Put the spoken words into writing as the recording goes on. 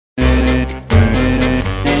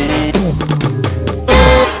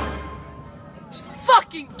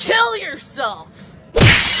yourself!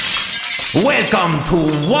 Welcome to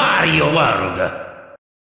Wario World!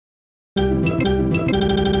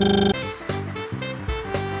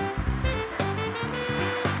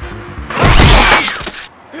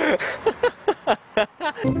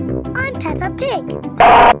 I'm Peppa Pig.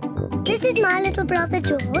 This is my little brother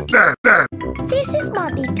George. This is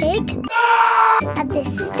Mummy Pig. And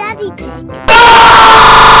this is Daddy Pig.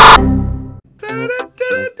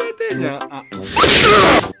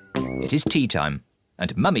 It is tea time,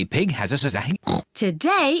 and Mummy Pig has us as a...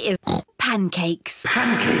 Today is pancakes.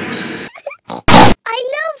 Pancakes!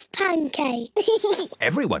 I love pancakes.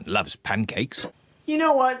 Everyone loves pancakes. You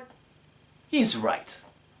know what? He's right.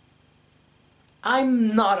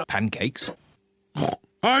 I'm not a... Pancakes?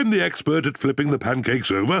 I'm the expert at flipping the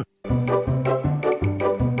pancakes over.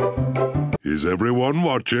 Is everyone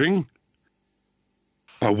watching?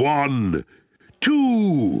 A 1,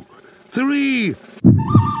 2, 3...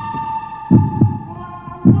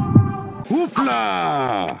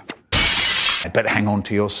 Whoopla! But hang on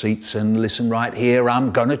to your seats and listen right here.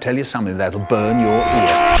 I'm going to tell you something that'll burn your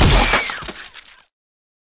ear.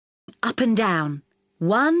 Up and down.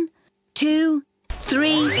 1, 2,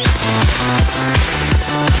 3.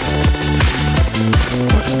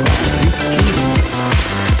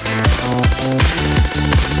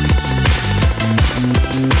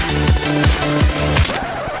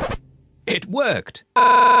 It worked!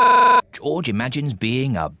 George imagines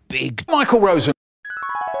being a big... Michael Rosen.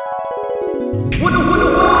 What is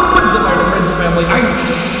it, my friends and family?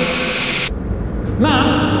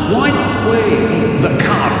 Mum, why not we eat the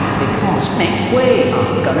carrot? Because next we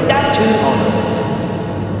are going to go to Holland.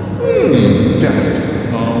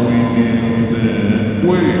 Dad, are we nearly there?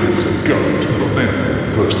 We have to go to the men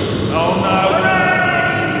first. Oh no!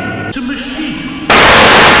 Hooray! To machine!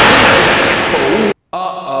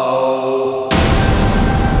 Uh-oh.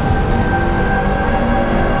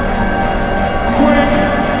 Quick!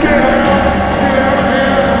 Get out!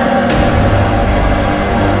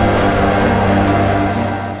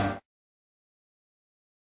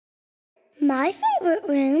 My favourite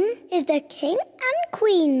room is the King and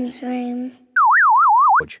Queen's room.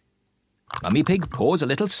 George. Mummy Pig pours a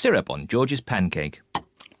little syrup on George's pancake.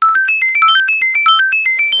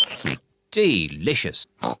 Delicious.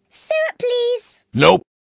 Syrup, please. Nope.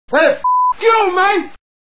 Hey, you, man!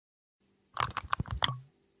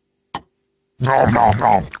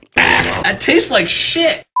 That tastes like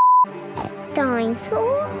shit!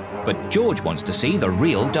 Dinosaur. But George wants to see the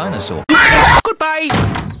real dinosaur. Goodbye!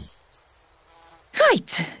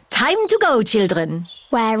 Right, time to go, children.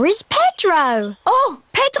 Where is Pedro? Oh,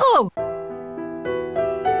 Pedro!